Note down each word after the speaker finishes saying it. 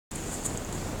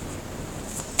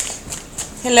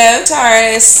Hello,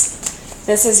 Taurus.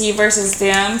 This is you versus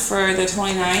them for the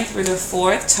 29th through the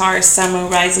 4th. Taurus, Sun,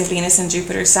 Moon, Rising, Venus, and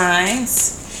Jupiter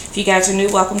signs. If you guys are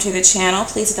new, welcome to the channel.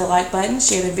 Please hit the like button,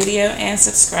 share the video, and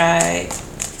subscribe.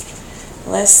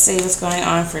 Let's see what's going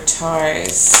on for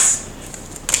Taurus.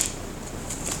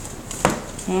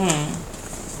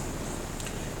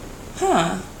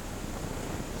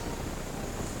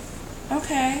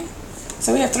 Okay.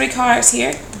 So we have 3 cards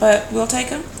here, but we'll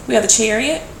take them. We have the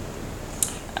Chariot.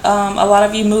 A lot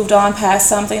of you moved on past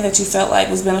something that you felt like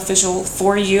was beneficial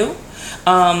for you.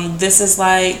 This is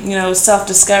like,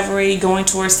 self-discovery, going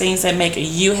towards things that make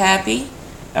you happy.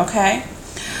 Okay.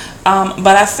 But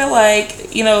I feel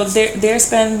like, there's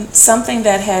been something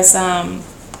that has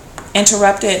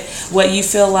interrupted what you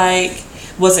feel like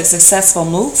was a successful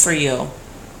move for you.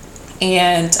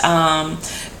 And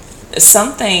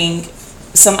some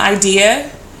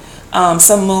idea,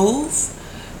 some move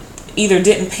either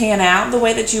didn't pan out the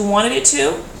way that you wanted it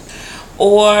to,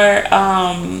 or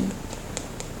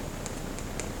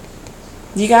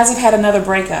you guys have had another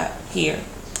breakup here.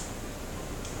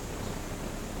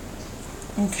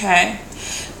 Okay.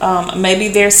 Maybe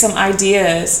there's some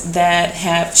ideas that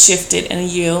have shifted in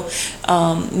you.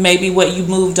 Maybe what you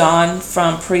moved on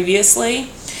from previously.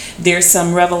 There's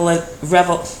some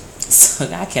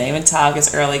I can't even talk,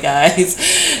 it's early, guys.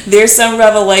 There's some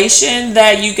revelation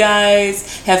that you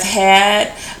guys have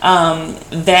had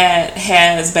that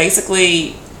has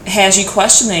basically has you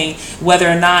questioning whether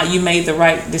or not you made the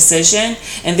right decision.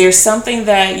 And there's something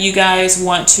that you guys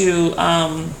want to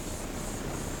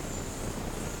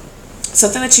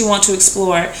something that you want to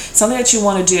explore, something that you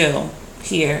want to do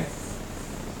here.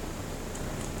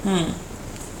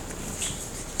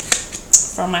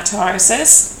 From my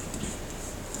Tauruses.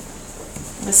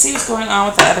 Let's see what's going on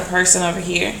with the other person over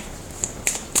here.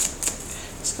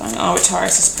 What's going on with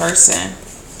Taurus's person?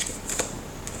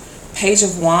 Page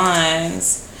of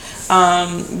Wands.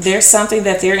 There's something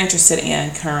that they're interested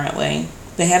in currently.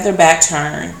 They have their back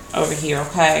turned over here,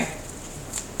 okay?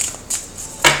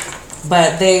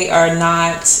 But they are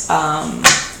not,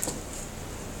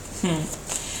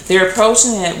 they're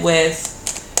approaching it with,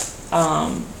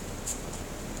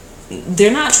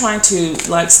 they're not trying to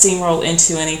like steamroll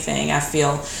into anything. I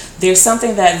feel there's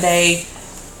something that they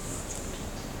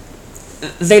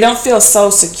don't feel so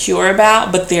secure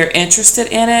about, but they're interested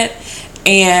in it,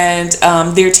 and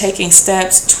they're taking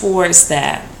steps towards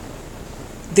that.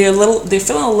 They're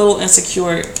feeling a little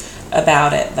insecure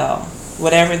about it though,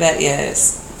 whatever that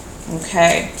is.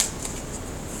 Okay.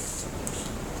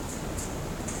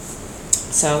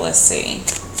 So let's see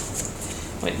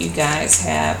what you guys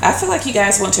have. I feel like you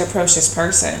guys want to approach this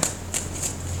person.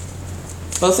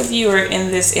 Both of you are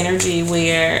in this energy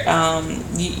where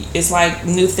it's like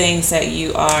new things that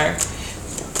you are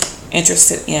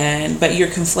interested in, but you're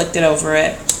conflicted over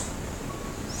it.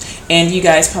 And you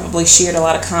guys probably shared a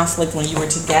lot of conflict when you were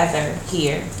together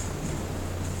here.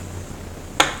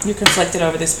 You're conflicted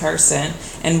over this person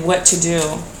and what to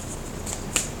do.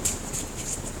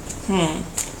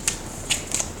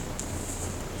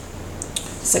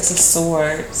 Six of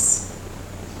Swords.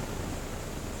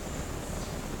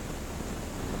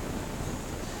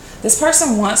 This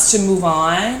person wants to move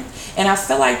on, and I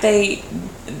feel like they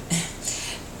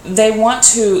want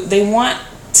to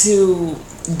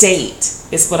date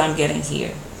is what I'm getting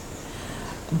here.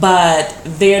 But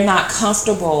they're not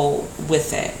comfortable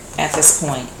with it at this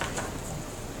point.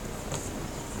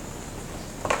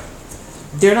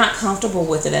 They're not comfortable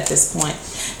with it at this point.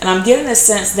 And I'm getting the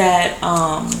sense that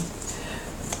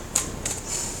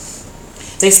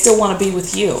they still want to be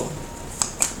with you.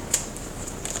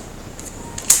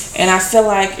 And I feel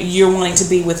like you're wanting to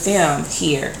be with them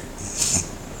here.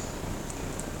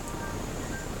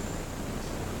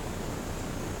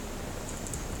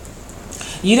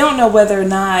 You don't know whether or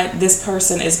not this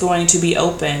person is going to be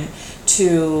open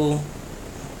to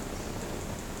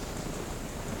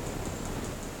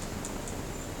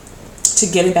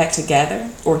getting back together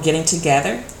or getting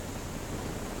together.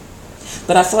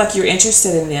 But I feel like you're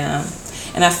interested in them.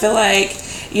 And I feel like,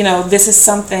 this is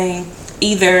something,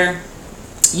 either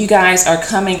you guys are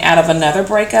coming out of another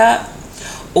breakup,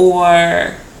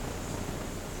 or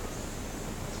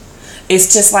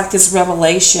it's just like this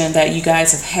revelation that you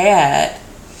guys have had.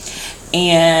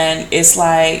 And it's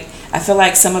like, I feel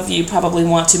like some of you probably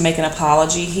want to make an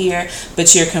apology here,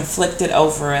 but you're conflicted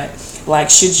over it. Like,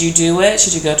 should you do it?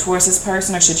 Should you go towards this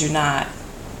person, or should you not?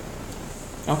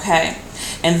 Okay.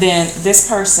 And then this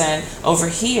person over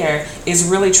here is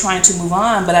really trying to move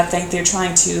on, but I think they're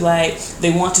trying to,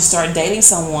 they want to start dating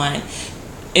someone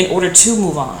in order to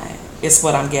move on, is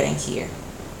what I'm getting here.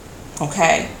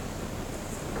 Okay.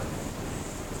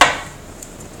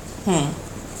 Hmm.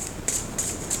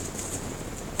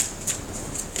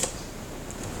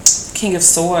 King of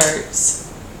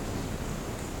Swords.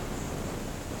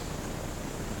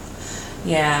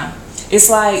 Yeah. It's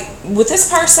like with this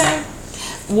person,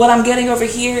 what I'm getting over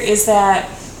here is that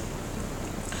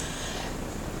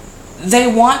they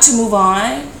want to move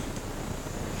on,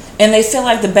 and they feel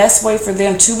like the best way for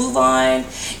them to move on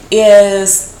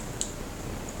is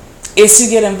to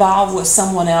get involved with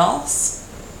someone else.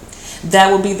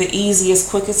 That would be the easiest,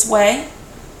 quickest way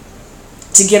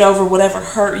to get over whatever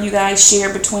hurt you guys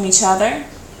share between each other.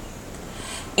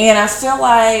 And I feel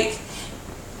like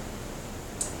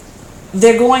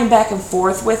they're going back and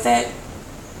forth with it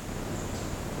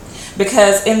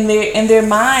because in their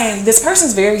mind, this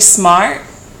person's very smart,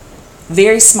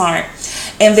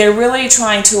 and they're really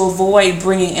trying to avoid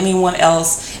bringing anyone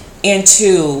else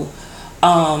into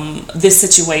this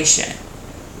situation.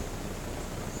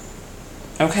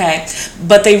 Okay,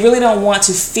 but they really don't want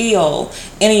to feel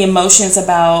any emotions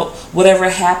about whatever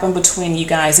happened between you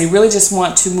guys. They really just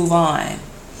want to move on,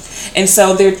 and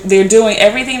so they're doing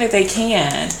everything that they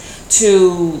can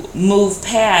to move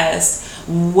past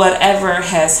whatever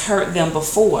has hurt them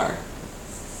before.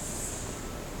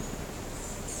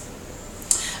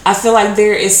 I feel like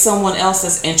there is someone else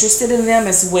that's interested in them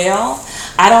as well.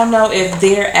 I don't know if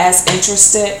they're as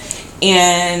interested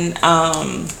in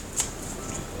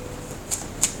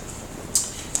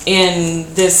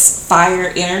this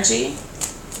fire energy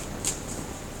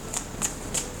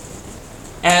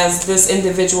as this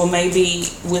individual may be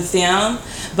with them,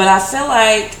 but I feel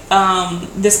like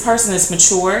this person is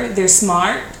mature, they're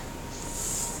smart.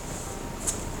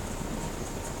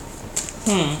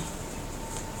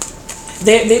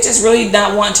 They're just really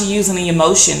not wanting to use any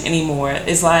emotion anymore.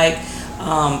 It's like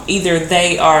either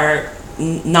they are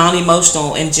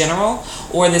non-emotional in general,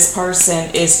 or this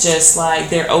person is just like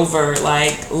they're over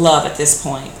like love at this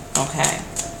point. Okay.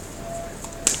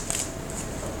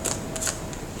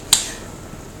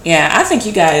 Yeah, I think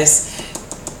you guys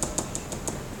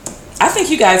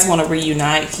want to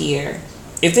reunite here.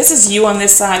 If this is you on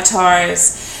this side,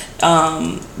 Taurus,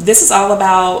 this is all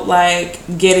about like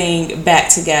getting back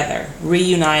together,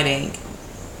 reuniting,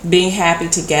 being happy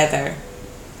together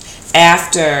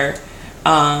after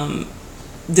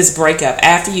this breakup,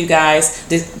 after you guys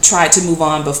tried to move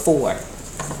on before.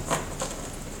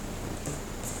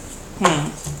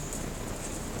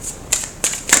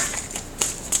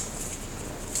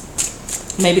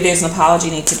 Maybe there's an apology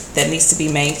that needs to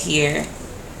be made here.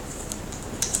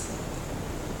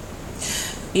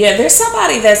 Yeah, there's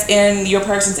somebody that's in your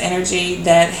person's energy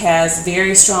that has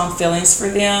very strong feelings for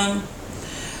them.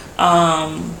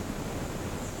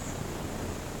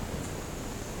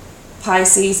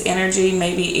 Pisces energy,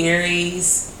 maybe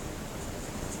Aries,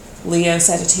 Leo,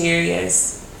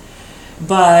 Sagittarius.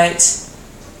 But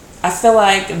I feel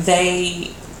like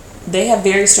they have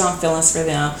very strong feelings for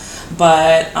them.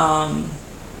 But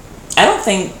I don't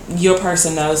think your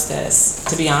person knows this,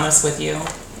 to be honest with you.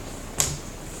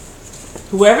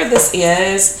 Whoever this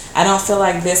is, I don't feel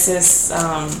like this is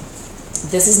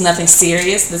nothing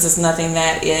serious. This is nothing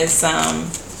that is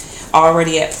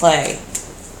already at play.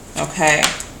 Okay.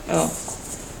 Oh.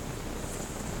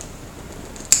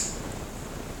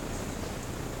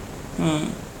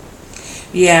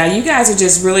 Yeah, you guys are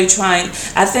just really trying.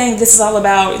 I think this is all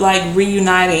about like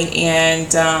reuniting and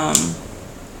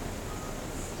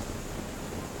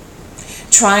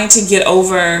trying to get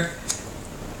over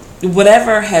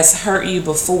whatever has hurt you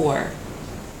before.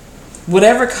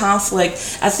 Whatever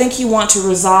conflict, I think you want to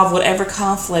resolve whatever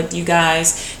conflict you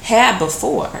guys had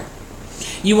before.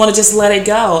 You want to just let it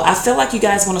go. I feel like you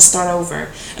guys want to start over.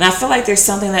 And I feel like there's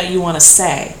something that you want to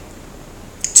say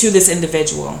to this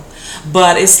individual.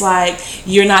 But it's like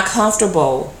you're not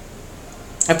comfortable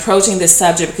approaching this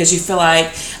subject because you feel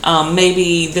like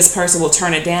maybe this person will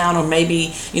turn it down, or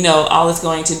maybe, you know, all it's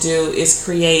going to do is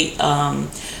create an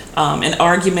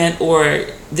argument, or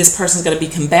this person's going to be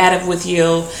combative with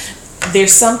you.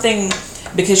 There's something,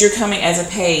 because you're coming as a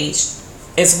page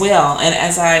as well, and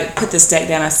as I put this deck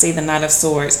down, I see the Knight of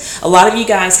Swords. A lot of you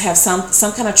guys have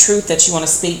some kind of truth that you want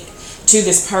to speak to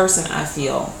this person, I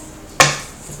feel.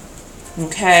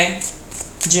 Okay,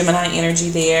 Gemini energy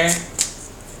there.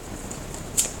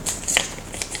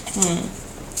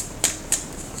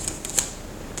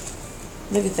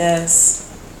 Look at this.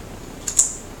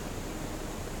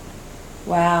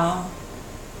 Wow.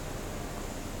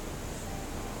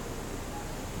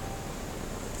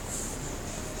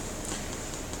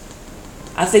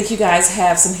 I think you guys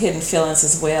have some hidden feelings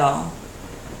as well.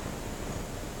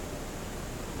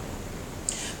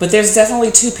 But there's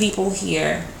definitely two people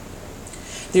here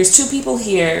There's two people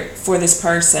here for this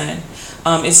person.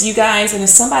 It's you guys and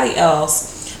it's somebody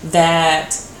else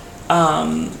that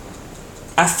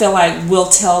I feel like will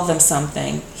tell them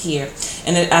something here.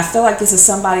 And I feel like this is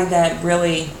somebody that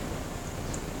really,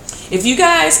 if you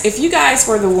guys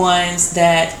were the ones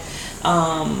that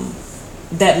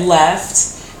that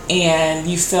left, and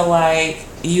you feel like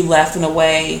you left in a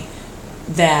way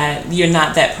that you're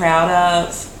not that proud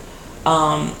of,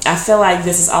 I feel like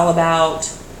this is all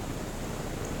about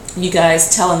you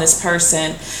guys telling this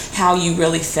person how you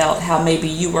really felt, how maybe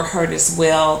you were hurt as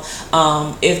well.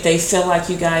 If they feel like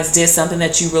you guys did something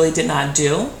that you really did not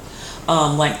do,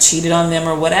 like cheated on them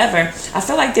or whatever, I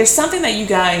feel like there's something that you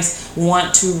guys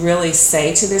want to really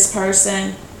say to this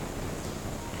person,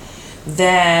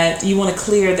 that you want to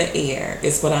clear the air,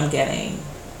 is what I'm getting.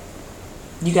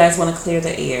 You guys want to clear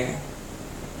the air.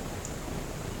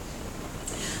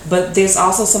 But there's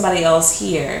also somebody else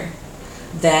here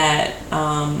that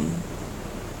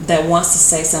that wants to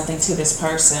say something to this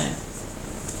person.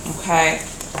 Okay,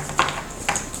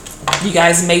 you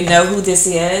guys may know who this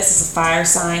is. It's a fire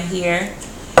sign here.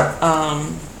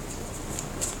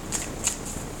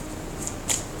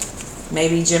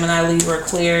 Maybe Gemini, Libra,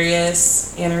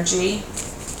 Aquarius energy,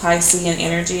 Piscean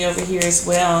energy over here as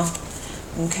well.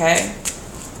 Okay,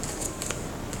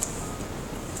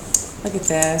 look at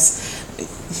this.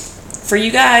 For you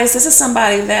guys, this is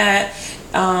somebody that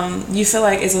you feel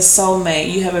like is a soulmate.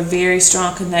 You have a very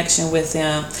strong connection with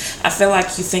them. I feel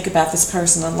like you think about this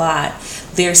person a lot.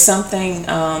 There's something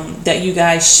that you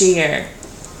guys share.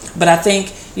 But I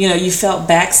think, you know, you felt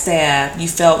backstabbed. You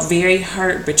felt very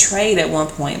hurt, betrayed at one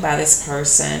point by this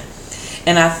person.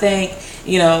 And I think,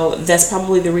 you know, that's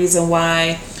probably the reason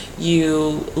why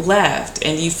you left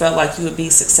and you felt like you would be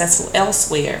successful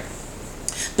elsewhere.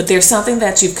 But there's something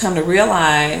that you've come to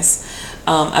realize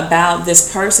about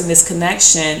this person, this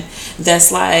connection,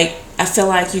 that's like, I feel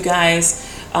like you guys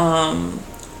are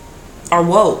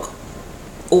woke,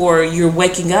 or you're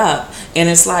waking up and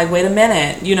it's like, wait a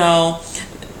minute, you know,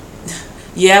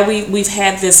 yeah, we've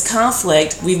had this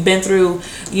conflict, we've been through,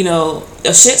 you know,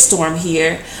 a shitstorm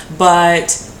here,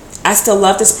 but I still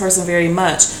love this person very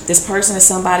much. This person is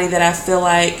somebody that I feel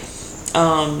like,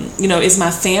 you know, is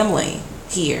my family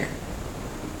here.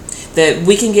 That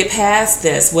we can get past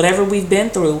this, whatever we've been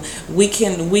through, we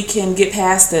can get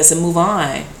past this and move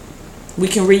on. We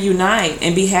can reunite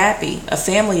and be happy, a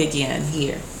family again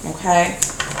here. Okay.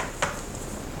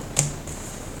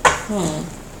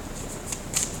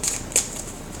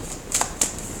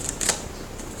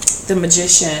 The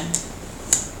Magician.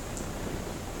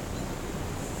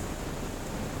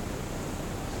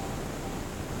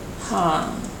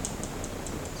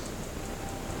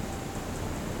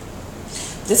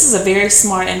 This is a very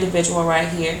smart individual right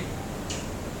here.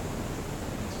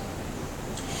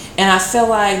 And I feel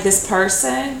like this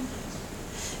person,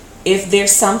 if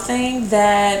there's something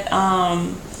that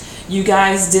you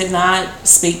guys did not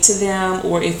speak to them,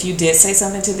 or if you did say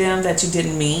something to them that you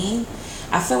didn't mean,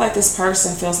 I feel like this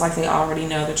person feels like they already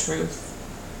know the truth.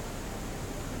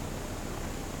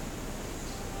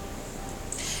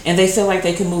 And they feel like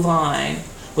they can move on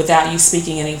without you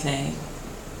speaking anything,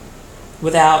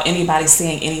 without anybody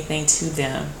saying anything to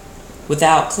them,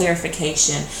 without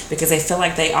clarification, because they feel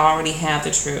like they already have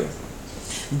the truth.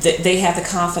 They have the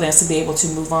confidence to be able to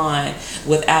move on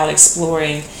without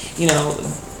exploring, you know,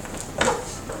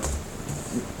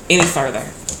 any further,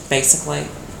 basically.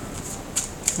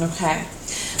 Okay,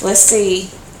 let's see.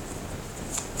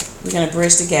 We're going to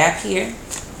bridge the gap here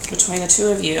between the two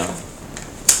of you.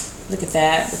 Look at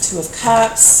that, the Two of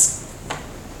Cups.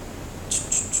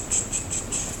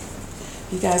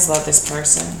 You guys love this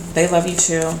person. They love you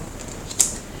too.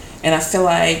 And I feel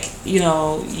like, you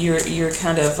know, you're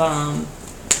kind of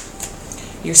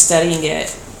you're studying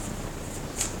it.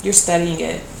 You're studying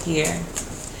it here.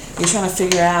 You're trying to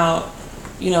figure out,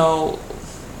 you know,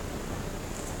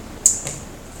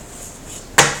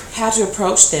 how to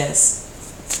approach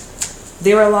this.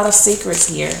 There are a lot of secrets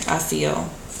here, I feel.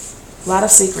 A lot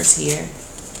of secrets here.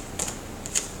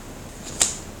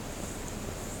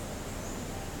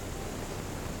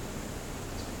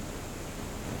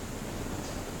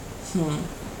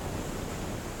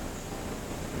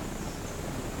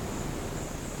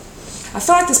 I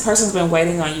feel like this person's been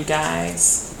waiting on you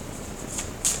guys.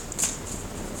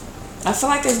 I feel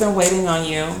like they've been waiting on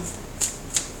you.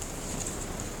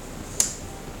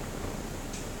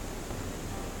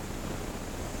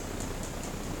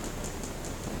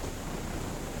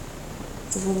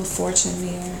 The Wheel of Fortune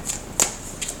here.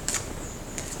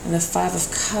 And the Five of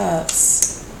Cups.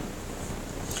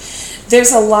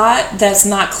 There's a lot that's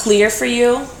not clear for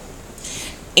you.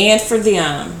 and for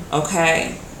them,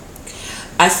 okay?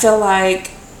 I feel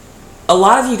like a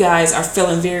lot of you guys are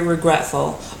feeling very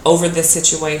regretful over this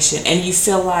situation, and you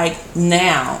feel like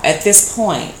now, at this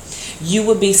point, you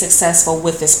would be successful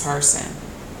with this person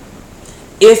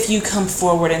if you come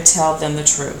forward and tell them the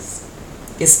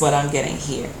truth, is what I'm getting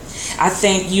here. I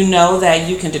think you know that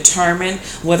you can determine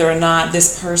whether or not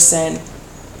this person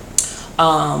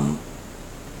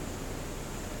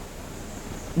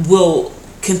will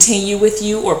continue with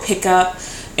you or pick up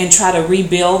and try to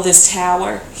rebuild this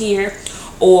tower here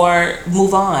or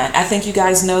move on. I think you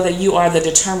guys know that you are the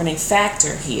determining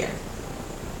factor here.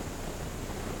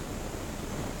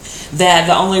 That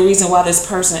the only reason why this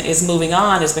person is moving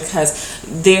on is because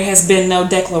there has been no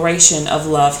declaration of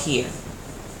love here.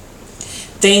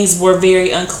 Things were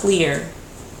very unclear,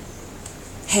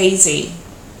 hazy,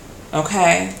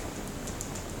 okay?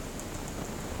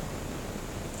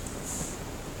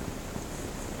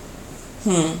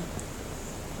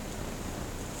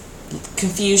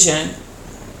 Confusion.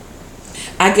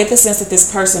 I get the sense that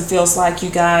this person feels like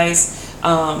you guys,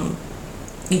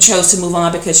 you chose to move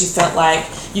on because you felt like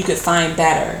you could find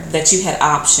better, that you had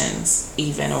options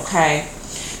even, okay?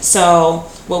 So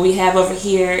what we have over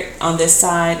here on this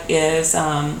side is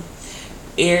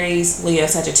Aries, Leo,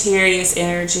 Sagittarius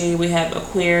energy. We have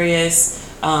Aquarius,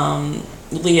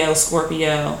 Leo,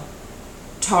 Scorpio,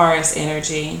 Taurus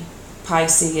energy,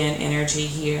 Piscean energy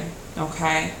here,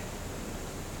 okay?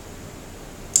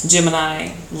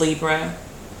 Gemini, Libra,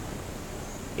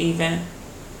 even.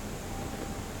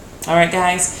 All right,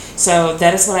 guys, so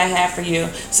that is what I have for you.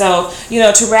 So,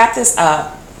 to wrap this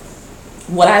up,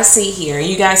 what I see here,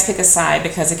 you guys pick a side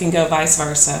because it can go vice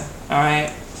versa, all right?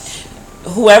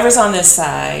 Whoever's on this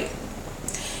side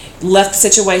left a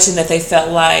situation that they felt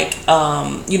like,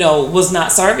 was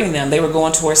not serving them. They were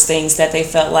going towards things that they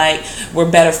felt like were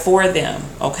better for them,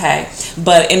 okay?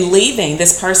 But in leaving,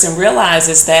 this person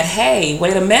realizes that, hey,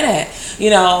 wait a minute,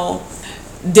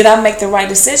 did I make the right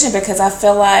decision? Because I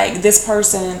feel like this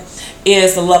person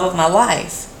is the love of my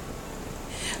life.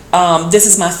 This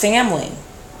is my family.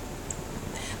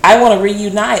 I want to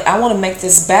reunite. I want to make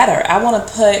this better. I want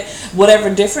to put whatever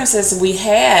differences we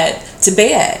had to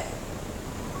bed.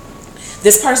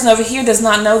 This person over here does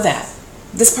not know that.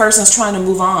 This person's trying to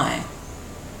move on.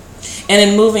 And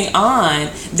in moving on,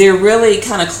 they're really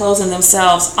kind of closing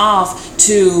themselves off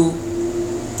to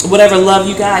whatever love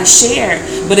you guys share.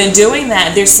 But in doing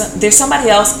that, there's somebody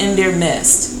else in their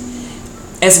midst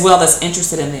as well that's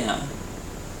interested in them.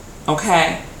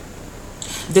 Okay?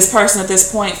 This person at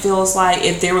this point feels like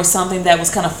if there was something that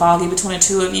was kind of foggy between the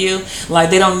two of you, like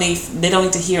they don't need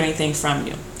to hear anything from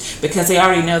you because they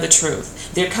already know the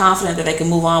truth. They're confident that they can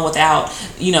move on without,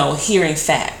 hearing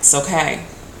facts, okay?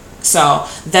 So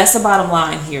that's the bottom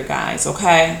line here, guys,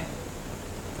 okay?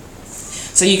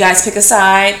 So you guys pick a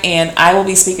side, and I will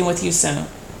be speaking with you soon.